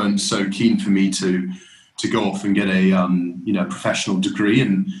probably weren't so keen for me to go off and get a professional degree.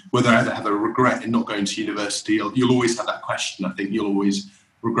 And whether I ever have a regret in not going to university, you'll always have that question. I think you'll always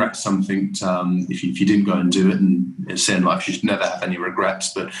regret something if you didn't go and do it. And say in life you should never have any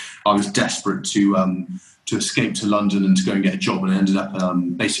regrets. But I was desperate to escape to London and to go and get a job, and I ended up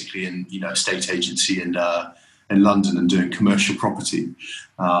basically in a estate agency in London and doing commercial property,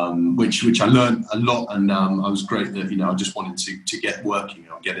 which I learned a lot, and I was great that I just wanted to get working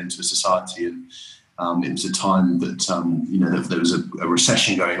or get into society, and it was a time that there was a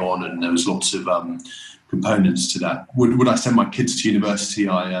recession going on, and there was lots of components to that. Would I send my kids to university?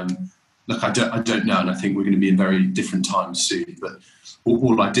 I don't know, and I think we're going to be in very different times soon, but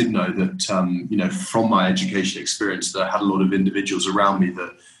all I did know that, from my education experience, that I had a lot of individuals around me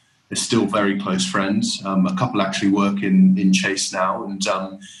that are still very close friends. A couple actually work in Chase now, and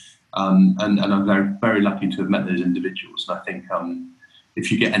I'm very, very lucky to have met those individuals. And I think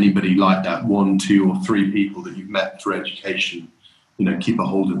if you get anybody like that, 1, 2, or 3 people that you've met through education, keep a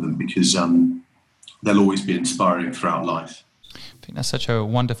hold of them, because they'll always be inspiring throughout life. I think that's such a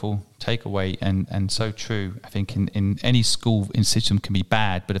wonderful takeaway and so true. I think in any school in system can be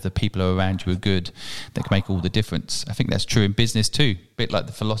bad, but if the people around you are good, they can make all the difference. I think that's true in business too. A bit like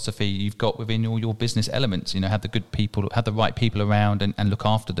the philosophy you've got within all your business elements. Have the good people, have the right people around, and look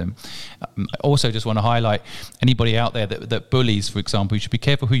after them. I also just want to highlight anybody out there that bullies, for example. You should be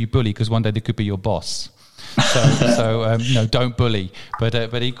careful who you bully, because one day they could be your boss. So don't bully,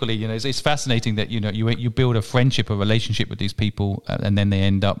 but equally, it's fascinating that you build a friendship, a relationship with these people, and then they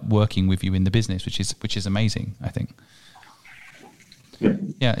end up working with you in the business, which is amazing, I think.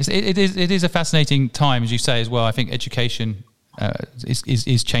 Yeah, it is a fascinating time, as you say as well. I think education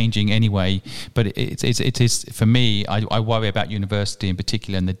is changing anyway, but it is for me. I worry about university in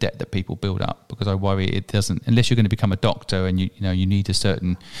particular and the debt that people build up, because I worry it doesn't, unless you're going to become a doctor and you need a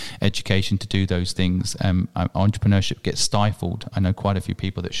certain education to do those things. Entrepreneurship gets stifled. I know quite a few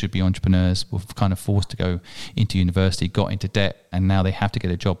people that should be entrepreneurs were kind of forced to go into university, got into debt, and now they have to get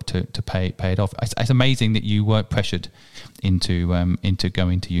a job to pay it off. It's amazing that you weren't pressured into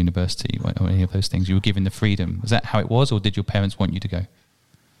going to university or any of those things. You were given the freedom. Was that how it was, or did your parents want you to go?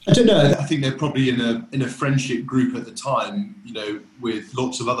 I don't know. I think they're probably in a friendship group at the time, with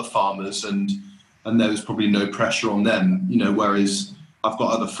lots of other farmers, and there was probably no pressure on them, whereas I've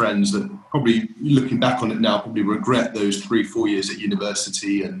got other friends that probably, looking back on it now, probably regret those 3-4 years at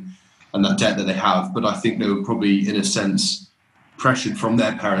university and that debt that they have. But I think they were probably, in a sense, pressured from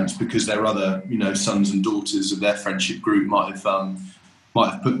their parents, because their other, sons and daughters of their friendship group might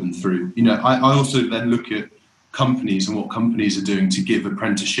have put them through. I also then look at companies and what companies are doing to give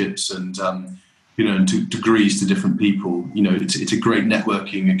apprenticeships and and to degrees to different people. It's a great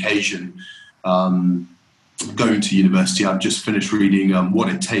networking occasion. Going to university, I've just finished reading What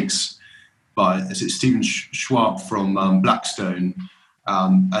It Takes by Stephen Schwab from Blackstone.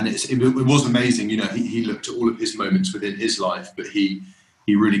 And it was amazing. He looked at all of his moments within his life, but he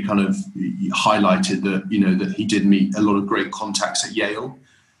really kind of highlighted that, that he did meet a lot of great contacts at Yale.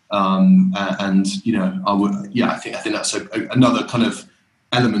 I think that's another kind of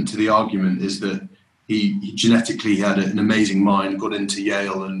element to the argument, is that he genetically had an amazing mind, got into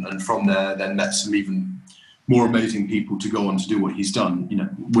Yale, and from there then met some even more amazing people to go on to do what he's done.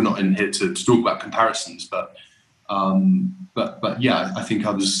 We're not in here to talk about comparisons, but yeah, I think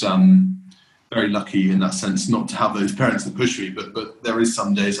I was very lucky in that sense not to have those parents that push me. But there is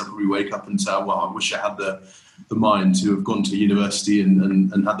some days I probably wake up and say, well, I wish I had the mind to have gone to university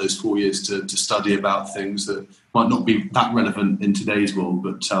and had those 4 years to study about things that might not be that relevant in today's world,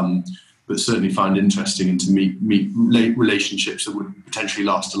 but certainly find interesting, and to meet relationships that would potentially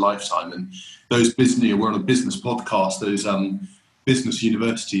last a lifetime. And those business, we're on a business podcast, those business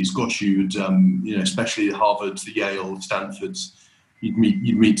universities, gosh, you'd especially the Harvards, the Yale, Stanfords, you'd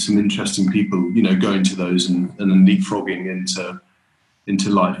meet some interesting people, going to those and then leapfrogging into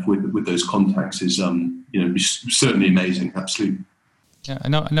life with those contacts is certainly amazing. Absolutely. Yeah, I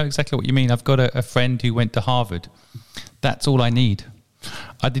know exactly what you mean. I've got a friend who went to Harvard. That's all I need.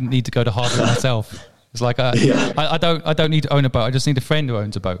 I didn't need to go to Harvard myself. It's like I don't need to own a boat. I just need a friend who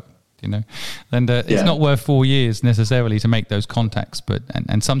owns a boat. And it's not worth 4 years necessarily to make those contacts, but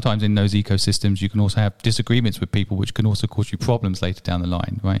and sometimes in those ecosystems you can also have disagreements with people, which can also cause you problems later down the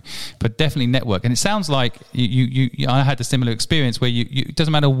line, right? But definitely network. And it sounds like I had a similar experience where it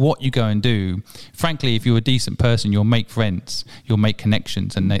doesn't matter what you go and do. Frankly, if you're a decent person, you'll make friends, you'll make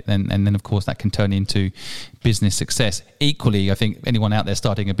connections, and then of course that can turn into business success. Equally, I think anyone out there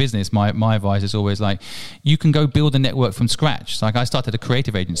starting a business, my advice is always like, you can go build a network from scratch. So like I started a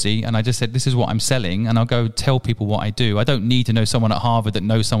creative agency and I just said, this is what I'm selling, and I'll go tell people what I do. I don't need to know someone at Harvard that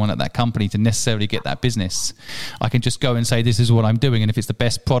knows someone at that company to necessarily get that business. I can just go and say, this is what I'm doing, and if it's the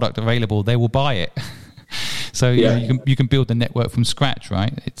best product available, they will buy it. So you can build the network from scratch,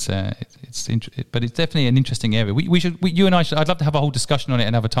 right? But it's definitely an interesting area. You and I should. I'd love to have a whole discussion on it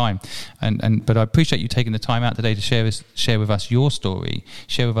another time. But I appreciate you taking the time out today to share with us your story,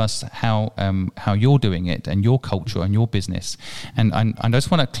 share with us how you're doing it and your culture and your business. And I just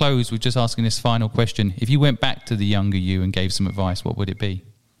want to close with just asking this final question: if you went back to the younger you and gave some advice, what would it be?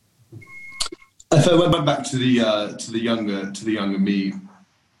 If I went back to the younger me,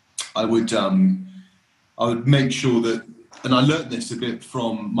 I would make sure that, and I learned this a bit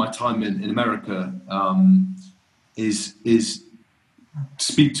from my time in America, is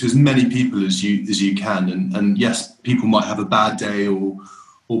speak to as many people as you can. And yes, people might have a bad day or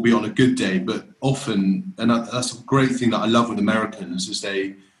be on a good day, but often, and that's a great thing that I love with Americans, is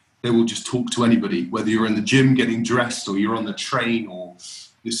they will just talk to anybody, whether you're in the gym getting dressed or you're on the train or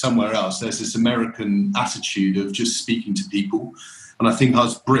you're somewhere else. There's this American attitude of just speaking to people. And I think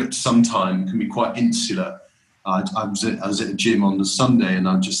us Brits sometimes can be quite insular I was at a gym on the Sunday, and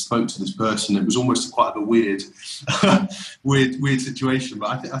I just spoke to this person. It was almost quite a weird situation.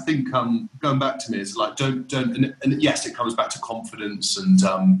 But I think going back to me, it's like don't. And yes, it comes back to confidence and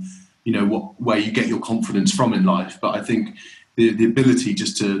where you get your confidence from in life. But I think the ability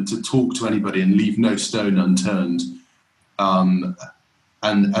just to talk to anybody and leave no stone unturned. And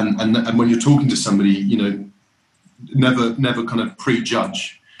when you're talking to somebody, never kind of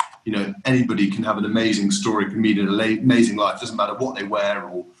prejudge. Anybody can have an amazing story, can lead an amazing life. Doesn't matter what they wear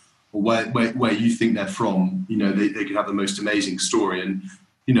or where you think they're from. They can have the most amazing story, and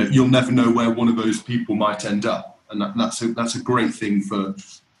you'll never know where one of those people might end up. And that's a great thing for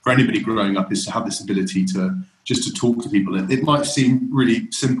anybody growing up, is to have this ability to talk to people. It might seem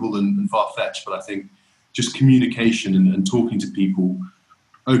really simple and far-fetched, but I think just communication and talking to people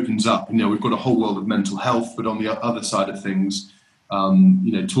opens up. We've got a whole world of mental health, but on the other side of things,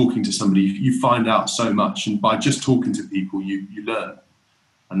 talking to somebody, you find out so much, and by just talking to people, you learn,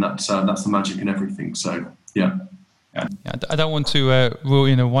 and that's the magic in everything. So, yeah. I don't want to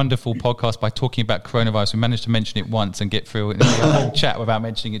ruin a wonderful podcast by talking about coronavirus. We managed to mention it once and get through a whole chat without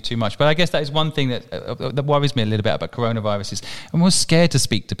mentioning it too much. But I guess that is one thing that worries me a little bit about coronavirus. Is I'm more scared to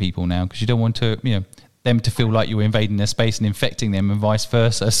speak to people now, because you don't want to, them to feel like you're invading their space and infecting them, and vice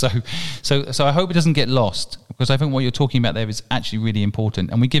versa. So I hope it doesn't get lost, because I think what you're talking about there is actually really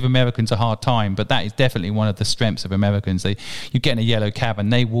important. And we give Americans a hard time, but that is definitely one of the strengths of Americans. You get in a yellow cab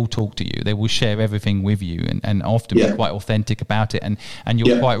and they will talk to you. They will share everything with you, and often be quite authentic about it. And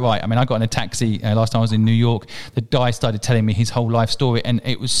you're quite right. I mean, I got in a taxi last time I was in New York. The guy started telling me his whole life story, and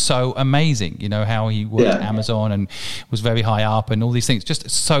it was so amazing. How he worked at Amazon and was very high up, and all these things. Just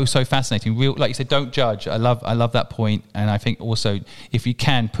so fascinating. Real, like you said, don't judge. I love that point. And I think also, if you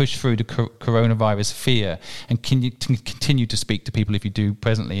can push through the coronavirus fear, and continue to speak to people if you do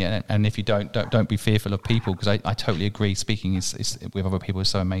presently, and if you don't be fearful of people, because I totally agree. Speaking is with other people is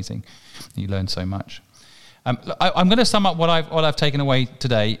so amazing. You learn so much. I'm going to sum up what I've taken away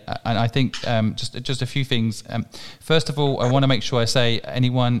today, and I think just a few things. First of all, I want to make sure I say,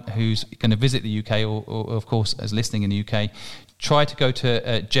 anyone who's going to visit the UK, or of course is listening in the UK, try to go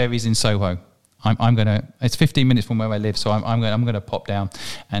to Jerry's in Soho. It's 15 minutes from where I live, so I'm going to pop down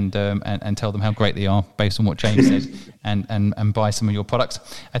and tell them how great they are, based on what James said, and buy some of your products.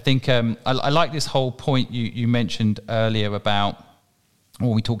 I think I like this whole point you mentioned earlier about,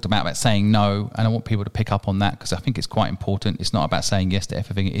 or we talked about saying no, and I want people to pick up on that, because I think it's quite important. It's not about saying yes to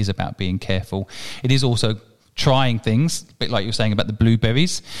everything. It is about being careful. It is also trying things, a bit like you were saying about the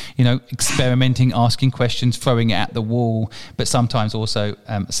blueberries, experimenting, asking questions, throwing it at the wall, but sometimes also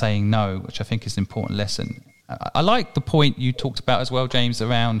saying no, which I think is an important lesson. I like the point you talked about as well, James,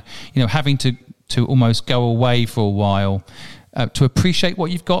 around having to almost go away for a while to appreciate what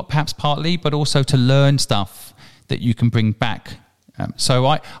you've got, perhaps partly, but also to learn stuff that you can bring back. So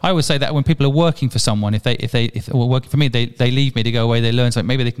I always say that when people are working for someone, if they were working for me, they leave me to go away, they learn something,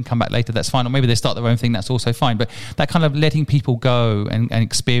 maybe they can come back later, that's fine, or maybe they start their own thing, that's also fine. But that kind of letting people go and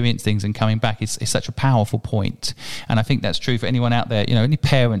experience things and coming back is such a powerful point. And I think that's true for anyone out there. Any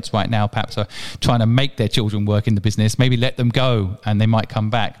parents right now perhaps are trying to make their children work in the business, maybe let them go, and they might come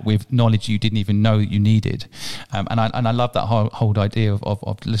back with knowledge you didn't even know you needed. And I love that whole idea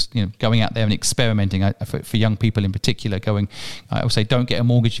of going out there and experimenting. For young people in particular, I would say, don't get a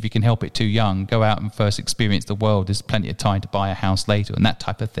mortgage if you can help it too young. Go out and first experience the world. There's plenty of time to buy a house later, and that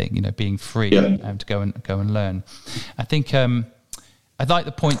type of thing. Being free to go and learn. I think I like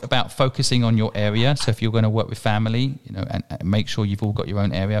the point about focusing on your area. So if you're going to work with family, and make sure you've all got your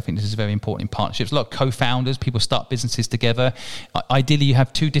own area. I think this is very important in partnerships. A lot of co-founders, people start businesses together. Ideally, you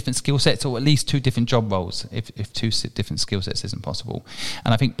have two different skill sets, or at least two different job roles, if two different skill sets isn't possible.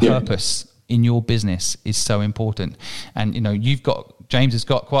 And I think purpose in your business is so important. And James has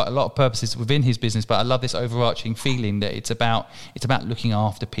got quite a lot of purposes within his business, but I love this overarching feeling that it's about looking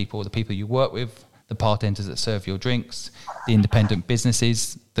after people, the people you work with, the bartenders that serve your drinks, the independent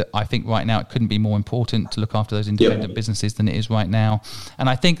businesses, that I think right now it couldn't be more important to look after those independent businesses than it is right now. And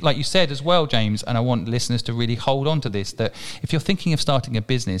I think, like you said as well, James, and I want listeners to really hold on to this, that if you're thinking of starting a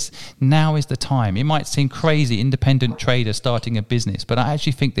business, now is the time. It might seem crazy, independent trader starting a business, but I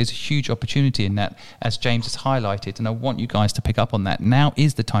actually think there's a huge opportunity in that, as James has highlighted, and I want you guys to pick up on that. Now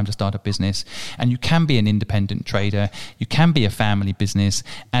is the time to start a business, and you can be an independent trader, you can be a family business,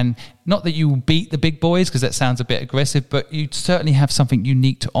 and not that you will beat the big boys, because that sounds a bit aggressive, but you certainly have something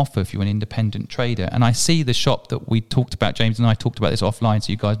unique to offer if you're an independent trader. And I see the shop that we talked about, James and I talked about this offline,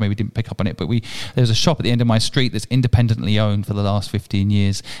 so you guys maybe didn't pick up on it, but there's a shop at the end of my street that's independently owned for the last 15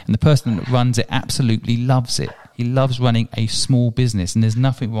 years, and the person that runs it absolutely loves it. He loves running a small business, and there's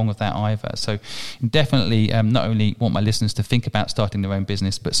nothing wrong with that either. So definitely not only want my listeners to think about starting their own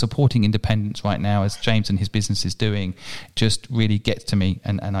business, but supporting independence right now, as James and his business is doing, just really gets to me,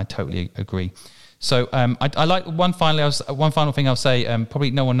 and I totally agree. So I like one final thing I'll say.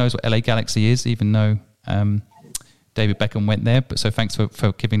 Probably no one knows what LA Galaxy is, even though David Beckham went there. But so thanks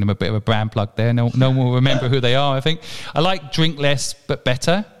for giving them a bit of a brand plug there. No one will remember who they are, I think. I like drink less but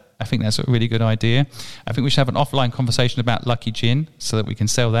better. I think that's a really good idea. I think we should have an offline conversation about Lucky Gin so that we can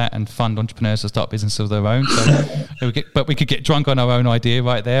sell that and fund entrepreneurs to start businesses of their own. So we could get drunk on our own idea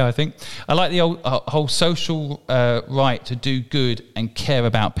right there, I think. I like the whole social right to do good and care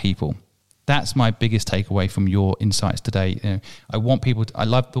about people. That's my biggest takeaway from your insights today. You know, I want people I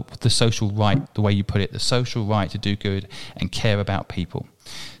love the social right, the way you put it, the social right to do good and care about people.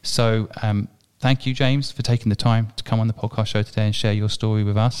 So thank you, James, for taking the time to come on the podcast show today and share your story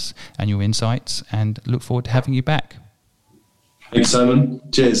with us and your insights, and look forward to having you back. Thanks, Simon.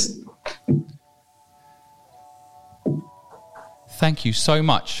 Cheers. Thank you so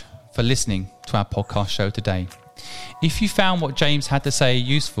much for listening to our podcast show today. If you found what James had to say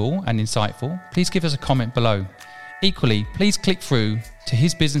useful and insightful, please give us a comment below. Equally, please click through to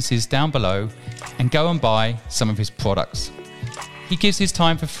his businesses down below and go and buy some of his products. He gives his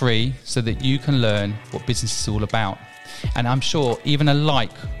time for free so that you can learn what business is all about. And I'm sure even a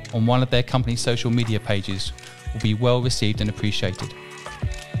like on one of their company's social media pages will be well received and appreciated.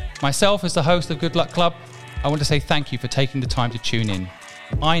 Myself, as the host of Good Luck Club, I want to say thank you for taking the time to tune in.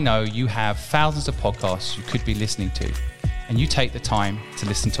 I know you have thousands of podcasts you could be listening to, and you take the time to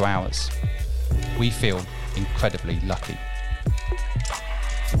listen to ours. We feel incredibly lucky.